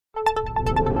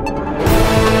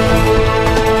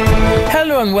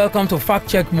Hello and welcome to Fact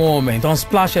Check Moment on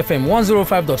Splash FM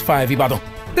 105.5 Ibadan.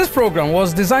 This program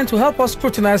was designed to help us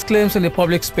scrutinize claims in the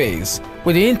public space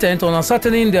with the intent on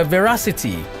ascertaining their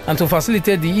veracity and to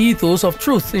facilitate the ethos of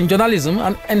truth in journalism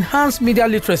and enhance media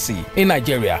literacy in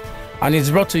Nigeria. And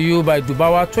it's brought to you by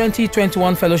Dubawa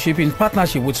 2021 Fellowship in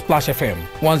partnership with Splash FM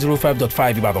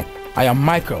 105.5 Ibadan. I am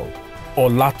Michael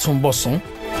Olatunbosun.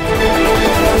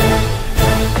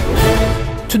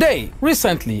 Today,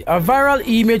 recently, a viral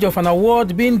image of an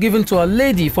award being given to a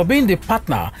lady for being the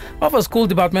partner of a school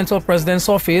departmental president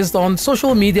surfaced on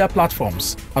social media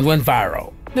platforms and went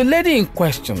viral. The lady in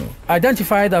question,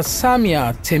 identified as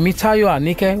Samia Temitayo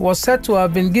Anike, was said to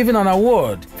have been given an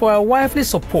award for her wifely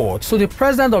support to the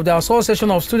president of the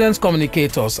Association of Students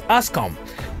Communicators, ASCOM,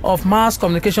 of Mass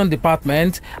Communication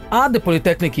Department at the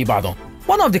Polytechnic Ibadan.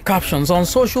 One of the captions on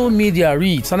social media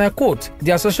reads, and I quote,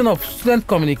 "The Association of Student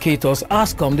Communicators,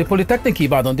 ASCOM, the Polytechnic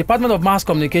Ibadan, Department of Mass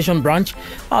Communication Branch,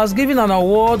 has given an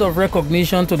award of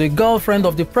recognition to the girlfriend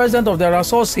of the president of their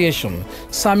association,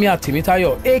 Samia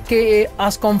Temitayo, aka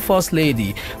ASCOM First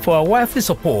Lady, for her wifely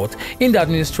support in the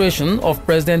administration of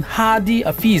President Hadi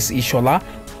Hafiz Ishola,"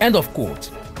 end of quote.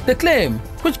 The claim,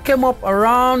 which came up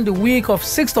around the week of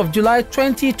 6th of July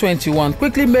 2021,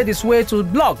 quickly made its way to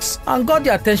blogs and got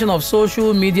the attention of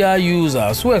social media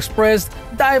users who expressed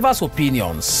diverse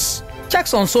opinions.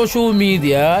 Checks on social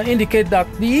media indicate that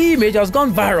the image has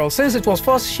gone viral since it was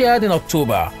first shared in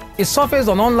October. It surfaced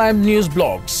on online news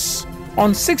blogs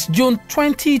on 6 June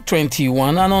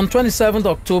 2021 and on 27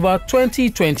 October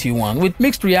 2021 with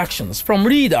mixed reactions from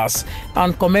readers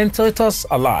and commentators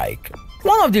alike.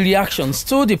 One of the reactions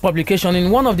to the publication in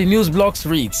one of the news blogs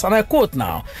reads, and I quote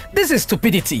now, "This is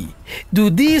stupidity. Do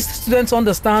these students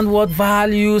understand what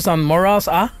values and morals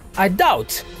are? I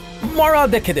doubt. Moral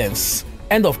decadence."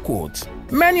 End of quote.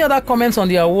 Many other comments on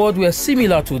the award were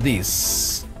similar to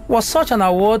this. Was such an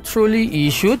award truly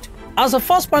issued? As a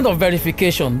first point of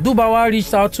verification, Dubawa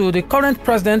reached out to the current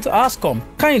president ASCOM,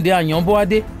 Kehinde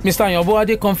Anyonboade. Mr.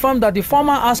 Anyonboade confirmed that the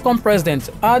former ASCOM president,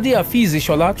 Hadi Hafiz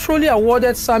Ishola, truly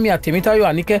awarded Samia Temitayo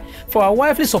Anike for her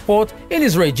wifely support in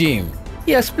his regime.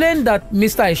 He explained that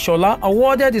Mr. Ishola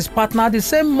awarded his partner the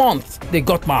same month they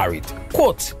got married.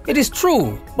 Quote, "It is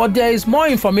true, but there is more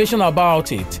information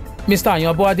about it," Mr.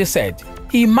 Anyonboade said.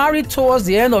 He married towards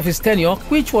the end of his tenure,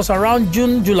 which was around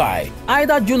June-July,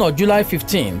 either June or July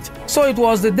 15th. So it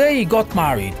was the day he got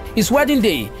married, his wedding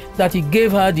day, that he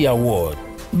gave her the award.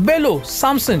 Bello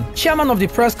Samson, chairman of the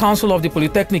press council of the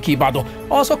Polytechnic Ibadan,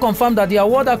 also confirmed that the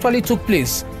award actually took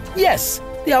place. "Yes,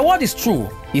 the award is true,"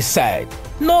 he said.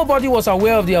 "Nobody was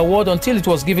aware of the award until it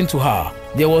was given to her.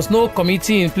 There was no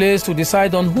committee in place to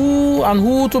decide on who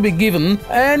to be given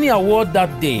any award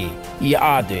that day," he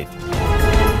added.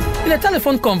 In a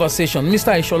telephone conversation,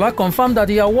 Mr. Ishola confirmed that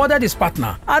he awarded his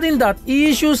partner, adding that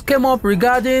issues came up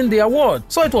regarding the award,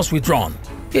 so it was withdrawn.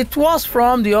 It was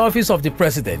from the office of the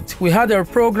president. We had a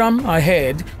program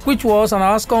ahead, which was an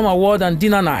ASCOM award and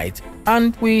dinner night,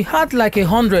 and we had like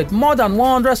more than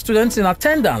 100 students in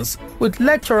attendance, with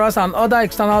lecturers and other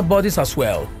external bodies as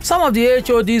well. Some of the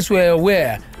HODs were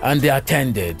aware and they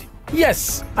attended.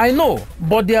 Yes, I know,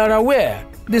 but they are aware.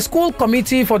 The school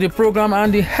committee for the program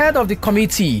and the head of the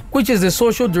committee, which is the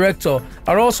social director,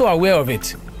 are also aware of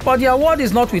it. But the award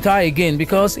is not with her again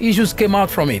because issues came out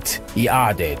from it," he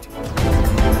added.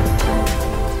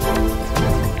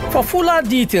 For fuller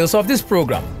details of this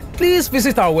program, please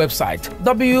visit our website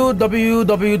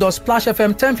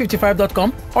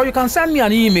www.splashfm1055.com, or you can send me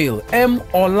an email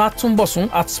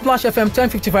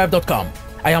m.olatunbosun@splashfm1055.com.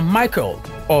 I am Michael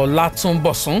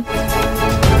Olatunbosun.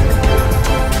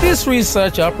 This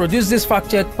researcher produced this fact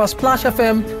check for Splash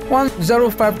FM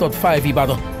 105.5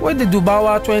 Ibadan with the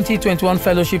Dubawa 2021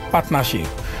 Fellowship Partnership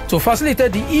to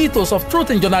facilitate the ethos of truth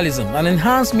in journalism and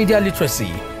enhance media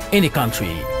literacy in the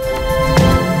country.